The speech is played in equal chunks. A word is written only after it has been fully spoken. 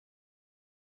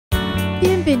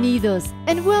Bienvenidos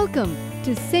and welcome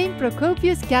to St.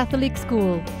 Procopius Catholic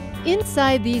School.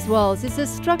 Inside these walls is a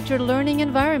structured learning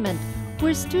environment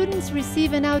where students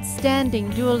receive an outstanding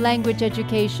dual language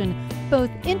education, both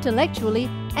intellectually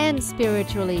and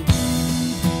spiritually.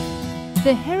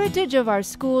 The heritage of our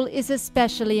school is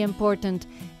especially important,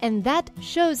 and that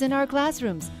shows in our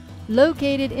classrooms.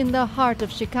 Located in the heart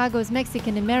of Chicago's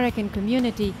Mexican-American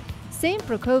community, St.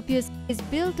 Procopius is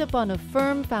built upon a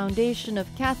firm foundation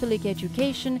of Catholic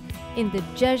education in the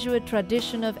Jesuit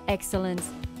tradition of excellence.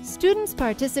 Students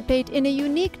participate in a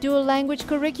unique dual language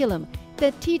curriculum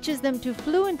that teaches them to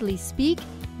fluently speak,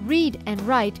 read, and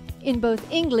write in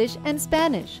both English and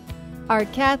Spanish. Our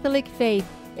Catholic faith,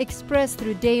 expressed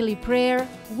through daily prayer,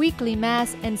 weekly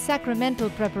Mass, and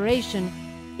sacramental preparation,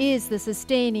 is the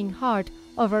sustaining heart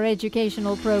of our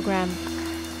educational program.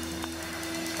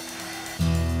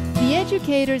 The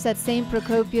educators at St.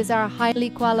 Procopius are highly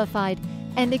qualified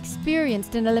and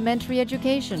experienced in elementary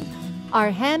education. Our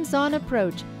hands-on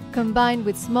approach, combined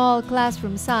with small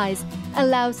classroom size,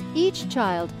 allows each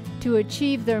child to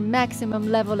achieve their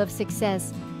maximum level of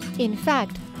success. In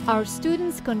fact, our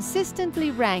students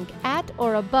consistently rank at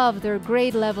or above their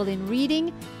grade level in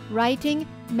reading, writing,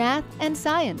 math, and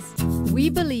science. We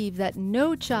believe that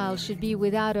no child should be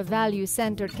without a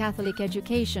value-centered Catholic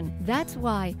education. That's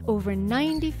why over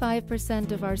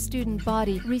 95% of our student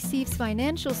body receives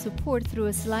financial support through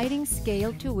a sliding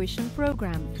scale tuition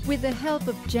program. With the help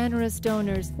of generous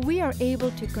donors, we are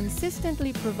able to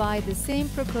consistently provide the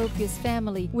St. Procopius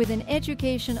family with an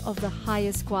education of the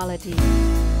highest quality.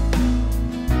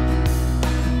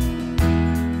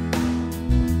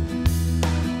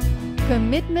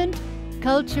 Commitment,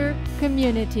 culture,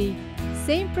 community.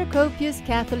 St. Procopius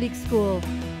Catholic School,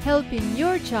 helping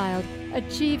your child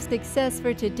achieve success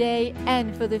for today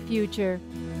and for the future.